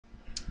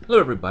Hello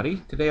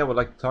everybody, today I would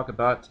like to talk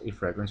about a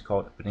fragrance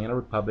called Banana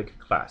Republic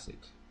Classic.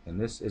 And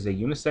this is a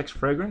unisex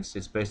fragrance.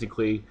 It's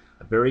basically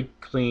a very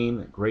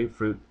clean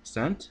grapefruit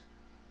scent.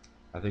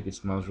 I think it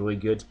smells really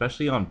good,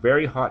 especially on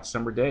very hot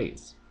summer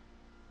days.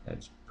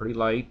 It's pretty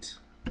light,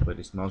 but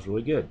it smells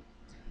really good.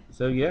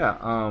 So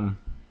yeah,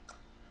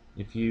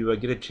 if you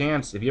get a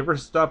chance, if you ever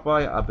stop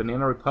by a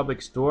Banana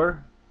Republic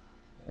store,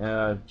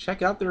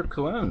 check out their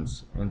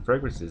colognes and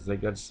fragrances. They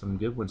got some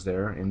good ones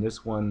there, and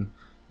this one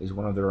is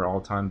one of their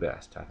all-time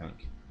best, I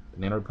think.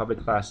 Banana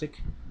Republic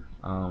Classic.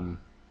 Um,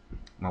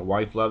 my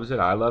wife loves it.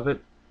 I love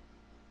it.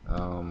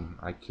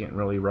 I can't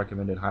really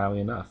recommend it highly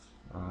enough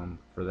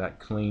for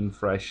that clean,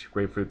 fresh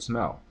grapefruit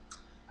smell.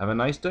 Have a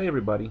nice day,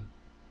 everybody.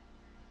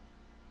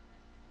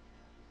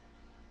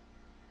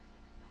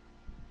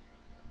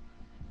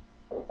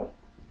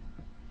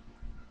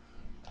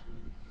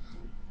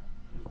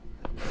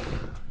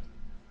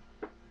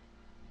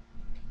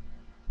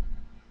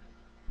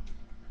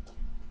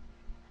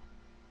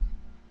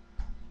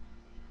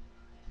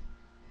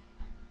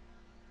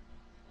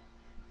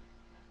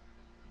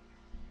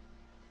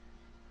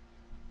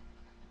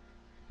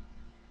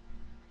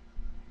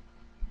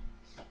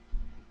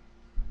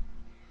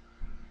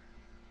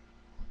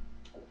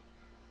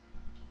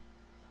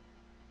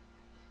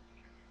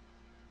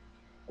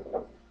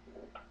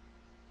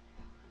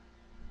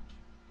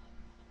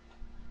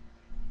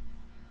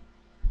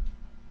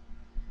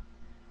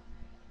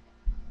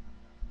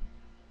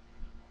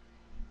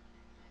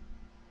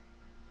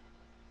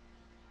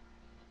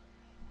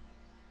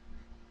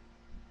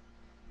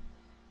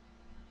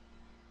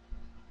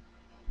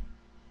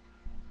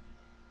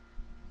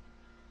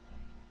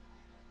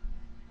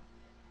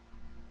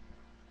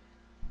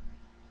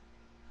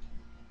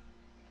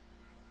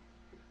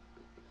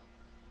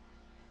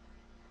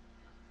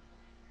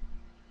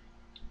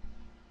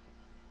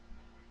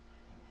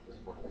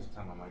 This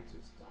time I might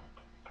just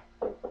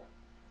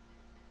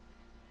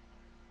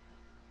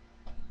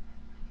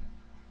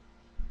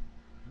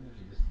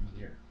usually just eat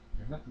here.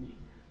 There's nothing to eat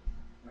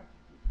here.